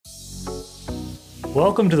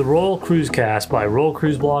Welcome to the Royal Cruise Cast by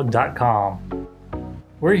RoyalCruiseBlog.com.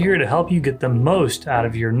 We're here to help you get the most out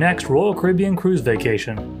of your next Royal Caribbean cruise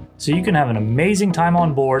vacation so you can have an amazing time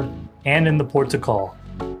on board and in the ports of call.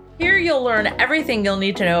 Here you'll learn everything you'll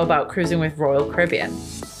need to know about cruising with Royal Caribbean.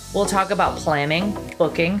 We'll talk about planning,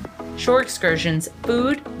 booking, shore excursions,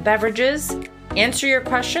 food, beverages, answer your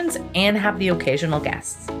questions, and have the occasional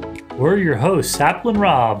guests. We're your hosts, Sapple and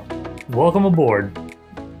Rob. Welcome aboard.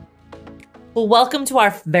 Well, welcome to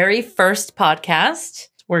our very first podcast.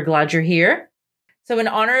 We're glad you're here. So in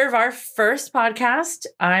honor of our first podcast,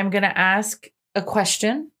 I'm going to ask a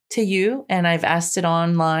question to you, and I've asked it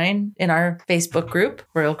online in our Facebook group,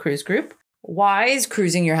 Royal Cruise Group. Why is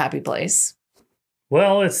cruising your happy place?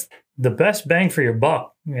 Well, it's the best bang for your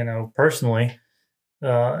buck, personally.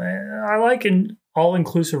 I like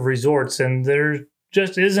all-inclusive resorts, and there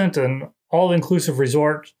just isn't an all-inclusive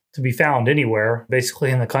resort to be found anywhere,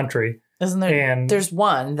 basically in the country. Isn't there? And there's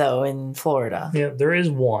one, though, in Florida. Yeah, there is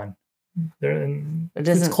one.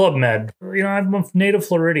 It's Club Med. I'm a native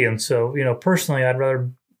Floridian, so, personally, I'd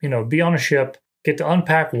rather, be on a ship, get to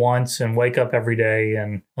unpack once and wake up every day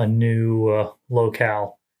in a new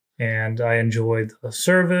locale. And I enjoy the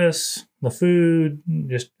service, the food,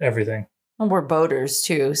 just everything. And we're boaters,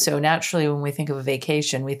 too. So naturally, when we think of a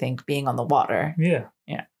vacation, we think being on the water. Yeah.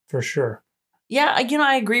 Yeah. For sure. Yeah,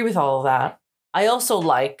 I agree with all of that. I also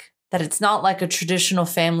like that it's not like a traditional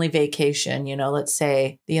family vacation. Let's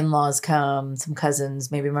say the in-laws come, some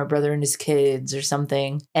cousins, maybe my brother and his kids or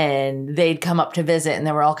something, and they'd come up to visit and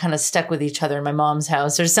they were all kind of stuck with each other in my mom's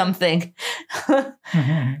house or something.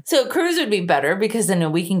 Mm-hmm. So a cruise would be better because then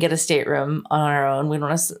we can get a stateroom on our own. We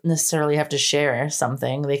don't necessarily have to share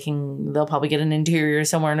something. They'll probably get an interior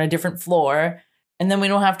somewhere on a different floor. And then we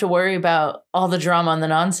don't have to worry about all the drama and the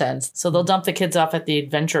nonsense. So they'll dump the kids off at the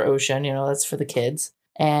Adventure Ocean. That's for the kids.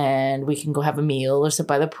 And we can go have a meal or sit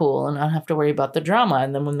by the pool and not have to worry about the drama.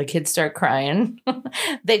 And then when the kids start crying,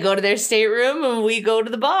 they go to their stateroom and we go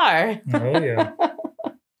to the bar. Oh, yeah.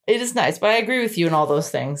 It is nice. But I agree with you in all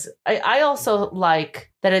those things. I also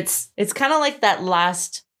like that it's kind of like that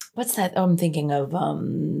last, what's that? I'm thinking of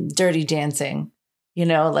Dirty Dancing. You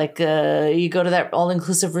go to that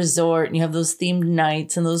all-inclusive resort and you have those themed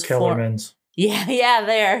nights and those Kellerman's. Yeah,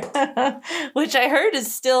 there. Which I heard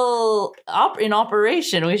is still in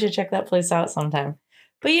operation. We should check that place out sometime.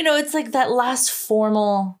 But it's like that last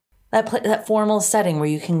formal setting where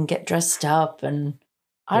you can get dressed up and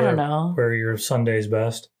I don't know. Where your Sunday's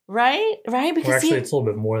best. Right? Because actually, it's a little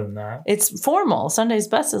bit more than that. It's formal. Sunday's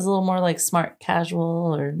best is a little more like smart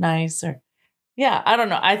casual or nice or yeah, I don't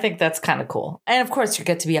know. I think that's kind of cool. And of course, you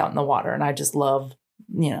get to be out in the water. And I just love,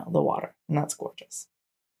 the water. And that's gorgeous.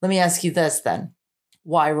 Let me ask you this then.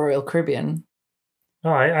 Why Royal Caribbean? Oh,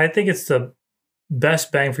 I think it's the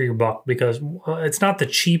best bang for your buck because it's not the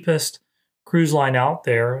cheapest cruise line out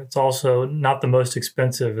there. It's also not the most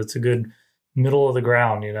expensive. It's a good middle of the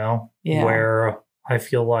ground, Yeah. Where I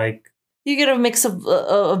feel like you get a mix of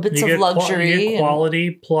bits of luxury. You get quality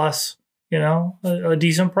plus, a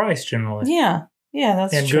decent price generally. Yeah. Yeah,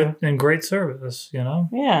 that's true. Good and great service, Yeah,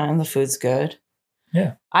 and the food's good.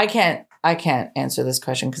 Yeah. I can't answer this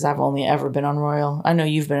question because I've only ever been on Royal. I know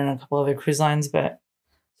you've been on a couple other cruise lines, but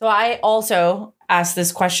so I also asked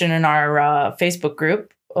this question in our Facebook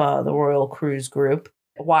group, the Royal Cruise Group.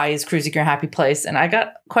 Why is cruising your happy place? And I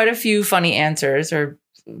got quite a few funny answers or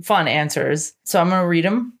fun answers, so I'm gonna read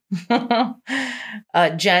them.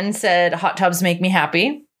 Jen said, "Hot tubs make me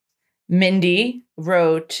happy." Mindy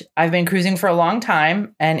wrote, "I've been cruising for a long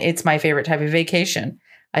time, and it's my favorite type of vacation.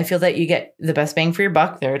 I feel that you get the best bang for your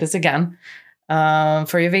buck." There it is again.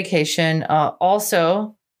 For your vacation.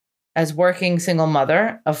 Also, as working single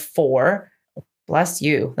mother of 4, bless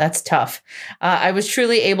you, that's tough. I was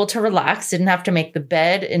truly able to relax, didn't have to make the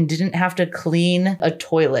bed, and didn't have to clean a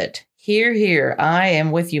toilet. Here, I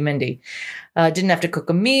am with you, Mindy. Didn't have to cook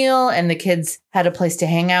a meal, and the kids had a place to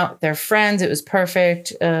hang out with their friends. It was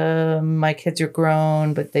perfect. My kids are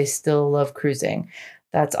grown, but they still love cruising.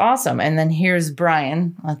 That's awesome. And then here's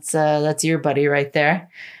Brian. That's your buddy right there.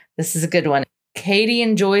 This is a good one. Katie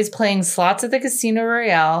enjoys playing slots at the Casino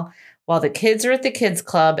Royale while the kids are at the kids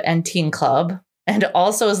club and teen club. And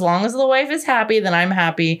also, as long as the wife is happy, then I'm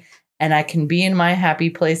happy. And I can be in my happy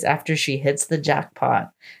place after she hits the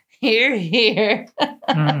jackpot. Here.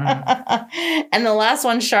 Mm-hmm. And the last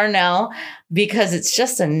one, Charnel, because it's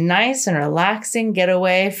just a nice and relaxing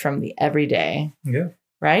getaway from the everyday. Yeah.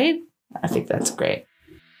 Right? I think that's great.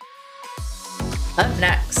 Up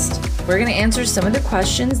next, we're going to answer some of the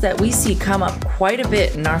questions that we see come up quite a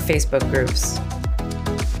bit in our Facebook groups.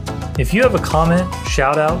 If you have a comment,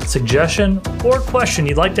 shout out, suggestion, or question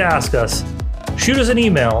you'd like to ask us, shoot us an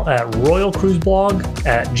email at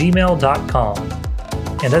royalcruiseblog@gmail.com.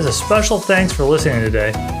 And as a special thanks for listening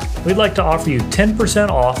today, we'd like to offer you 10%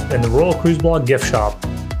 off in the Royal Cruise Blog gift shop.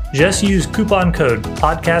 Just use coupon code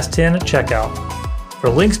podcast10 at checkout. For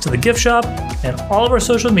links to the gift shop and all of our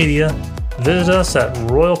social media, visit us at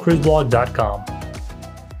royalcruiseblog.com.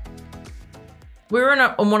 We were in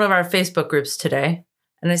one of our Facebook groups today,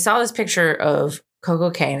 and I saw this picture of Coco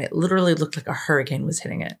Cay, and it literally looked like a hurricane was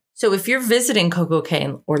hitting it. So if you're visiting Coco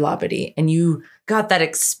Cay or Labadee and you got that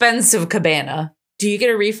expensive cabana, do you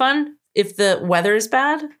get a refund if the weather is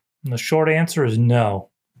bad? The short answer is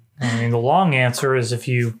no. I mean, the long answer is if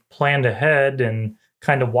you planned ahead and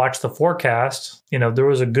kind of watched the forecast, there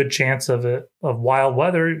was a good chance of wild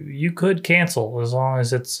weather, you could cancel as long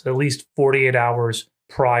as it's at least 48 hours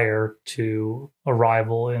prior to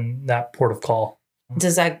arrival in that port of call.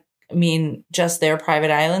 Does that mean just their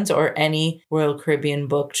private islands or any Royal Caribbean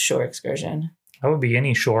booked shore excursion? That would be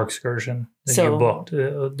any shore excursion that you booked.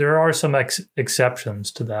 There are some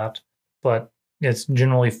exceptions to that, but it's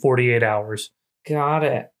generally 48 hours. Got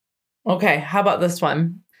it. Okay, how about this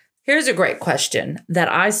one? Here's a great question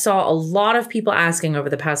that I saw a lot of people asking over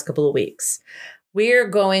the past couple of weeks. We're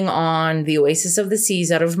going on the Oasis of the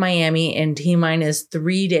Seas out of Miami in T-minus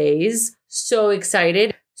 3 days. So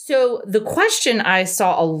excited. So the question I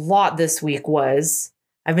saw a lot this week was,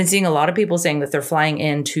 I've been seeing a lot of people saying that they're flying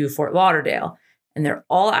into Fort Lauderdale, and they're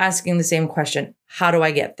all asking the same question. How do I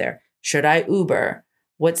get there? Should I Uber?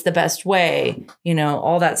 What's the best way?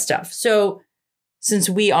 All that stuff. So since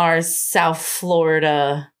we are South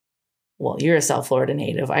Florida, well, you're a South Florida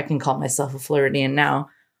native. I can call myself a Floridian now.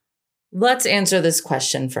 Let's answer this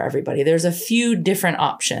question for everybody. There's a few different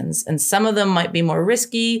options, and some of them might be more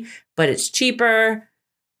risky, but it's cheaper.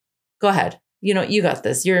 Go ahead. You got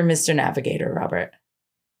this. You're Mr. Navigator, Robert.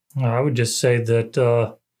 I would just say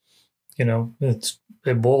that,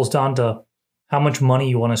 it boils down to how much money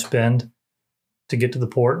you want to spend to get to the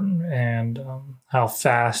port and how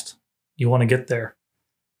fast you want to get there.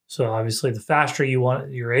 So obviously, the faster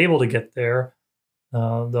you're able to get there,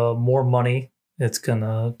 the more money it's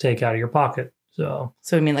gonna take out of your pocket. So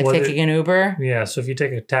you mean like taking an Uber? Yeah. So if you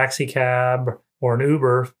take a taxi cab or an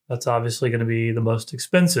Uber, that's obviously going to be the most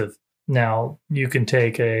expensive. Now you can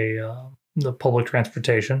take the public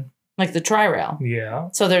transportation, like the Tri-Rail. Yeah.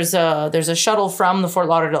 So there's a shuttle from the Fort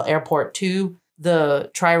Lauderdale airport to the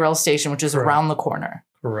Tri-Rail station, which is around the corner.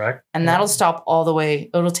 Correct. And that'll stop all the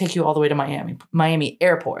way. It'll take you all the way to Miami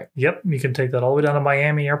Airport. Yep. You can take that all the way down to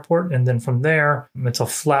Miami Airport. And then from there, it's a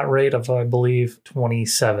flat rate of, I believe,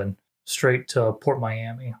 $27 straight to Port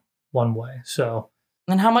Miami one way. So.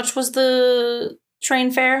 And how much was the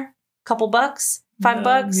train fare? Couple bucks?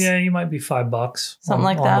 $5? Yeah, you might be $5. Something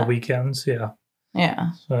like that. On the weekends. Yeah.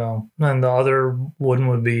 Yeah. So, and the other one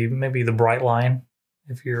would be maybe the Bright Line.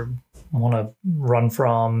 If you want to run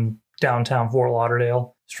from downtown Fort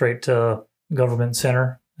Lauderdale straight to Government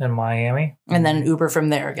Center in Miami. And then an Uber from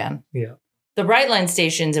there again. Yeah. The Bright Line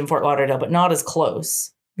station's in Fort Lauderdale, but not as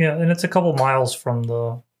close. Yeah, and it's a couple miles from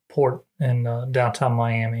the port in downtown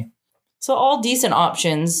Miami. So all decent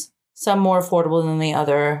options, some more affordable than the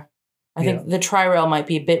other. I think the Tri-Rail might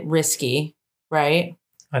be a bit risky, right?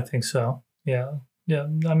 I think so. Yeah. Yeah.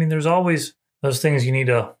 I mean, there's always those things you need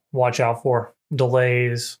to watch out for.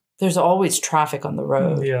 Delays. There's always traffic on the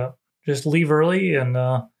road. Yeah. Just leave early and,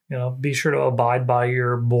 be sure to abide by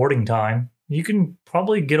your boarding time. You can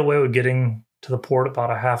probably get away with getting to the port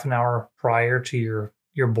about a half an hour prior to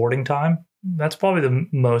your boarding time. That's probably the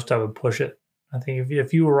most I would push it. I think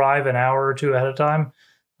if you arrive an hour or two ahead of time,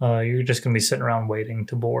 you're just going to be sitting around waiting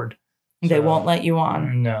to board. They won't let you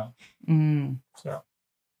on. No. So.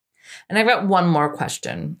 And I've got one more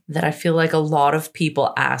question that I feel like a lot of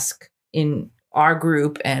people ask in our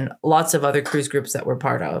group and lots of other cruise groups that we're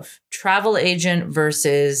part of. Travel agent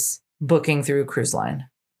versus booking through a cruise line.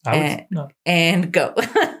 And go.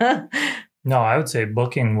 No, I would say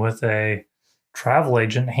booking with a travel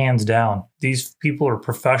agent, hands down. These people are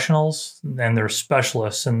professionals and they're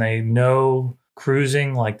specialists and they know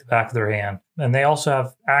cruising like the back of their hand. And they also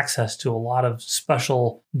have access to a lot of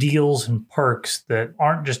special deals and perks that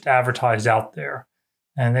aren't just advertised out there.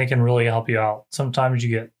 And they can really help you out. Sometimes you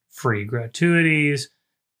get free gratuities,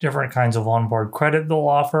 different kinds of onboard credit they'll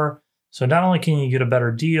offer. So not only can you get a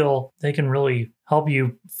better deal, they can really help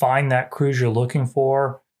you find that cruise you're looking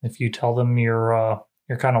for. If you tell them your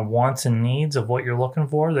kind of wants and needs of what you're looking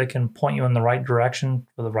for, they can point you in the right direction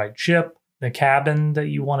for the right ship, the cabin that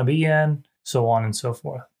you want to be in, so on and so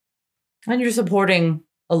forth. And you're supporting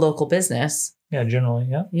a local business. Yeah, generally,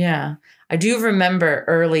 yeah. Yeah. I do remember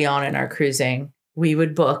early on in our cruising, we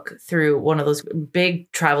would book through one of those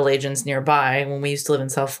big travel agents nearby when we used to live in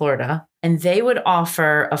South Florida. And they would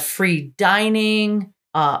offer a free dining,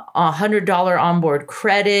 $100 onboard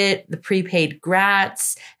credit, the prepaid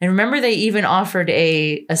Gratz. And remember, they even offered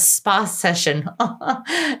a spa session.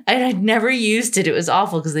 And I'd never used it. It was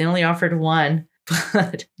awful because they only offered one.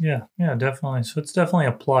 But yeah, definitely. So it's definitely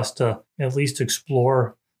a plus to at least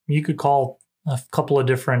explore. You could call a couple of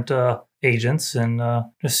different agents and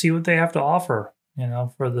just see what they have to offer,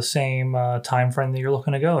 for the same time frame that you're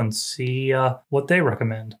looking to go, and see what they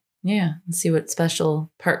recommend. Yeah, and see what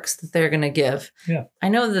special perks that they're going to give. Yeah. I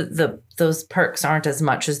know that those perks aren't as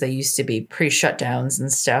much as they used to be pre-shutdowns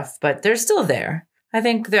and stuff, but they're still there. I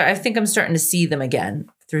think I'm starting to see them again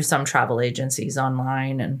through some travel agencies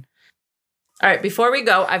online. And all right, before we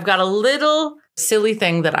go, I've got a little silly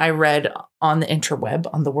thing that I read on the interweb,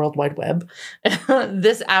 on the World Wide Web,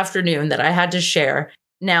 this afternoon that I had to share.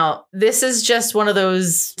 Now, this is just one of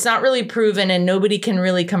those, it's not really proven and nobody can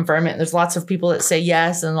really confirm it. There's lots of people that say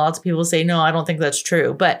yes and lots of people say, no, I don't think that's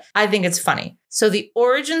true. But I think it's funny. So the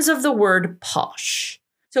origins of the word posh.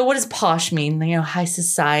 So what does posh mean? High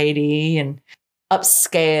society and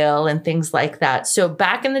upscale and things like that. So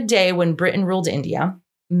back in the day when Britain ruled India,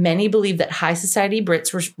 many believe that high society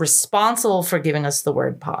Brits were responsible for giving us the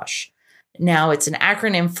word posh. Now, it's an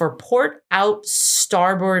acronym for Port Out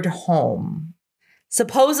Starboard Home.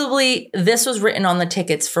 Supposedly, this was written on the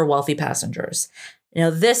tickets for wealthy passengers.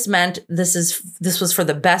 This meant this was for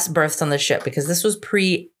the best berths on the ship because this was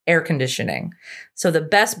pre-air conditioning. So the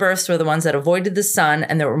best berths were the ones that avoided the sun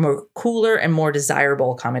and there were more cooler and more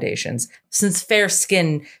desirable accommodations, since fair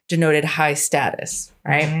skin denoted high status,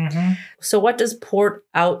 right? Mm-hmm. So what does Port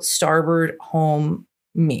Out Starboard Home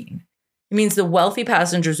mean? It means the wealthy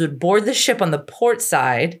passengers would board the ship on the port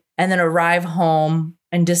side and then arrive home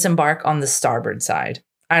and disembark on the starboard side.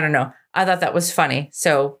 I don't know. I thought that was funny.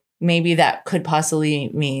 So maybe that could possibly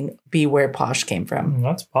be where posh came from.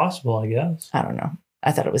 That's possible, I guess. I don't know.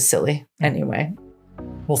 I thought it was silly. Anyway.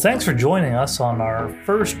 Well, thanks for joining us on our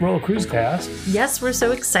first Royal Cruise Cast. Yes, we're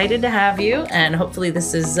so excited to have you. And hopefully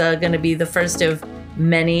this is going to be the first of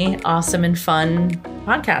many awesome and fun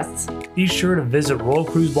podcasts. Be sure to visit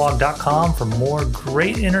royalcruiseblog.com for more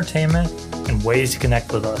great entertainment and ways to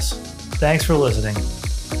connect with us. Thanks for listening.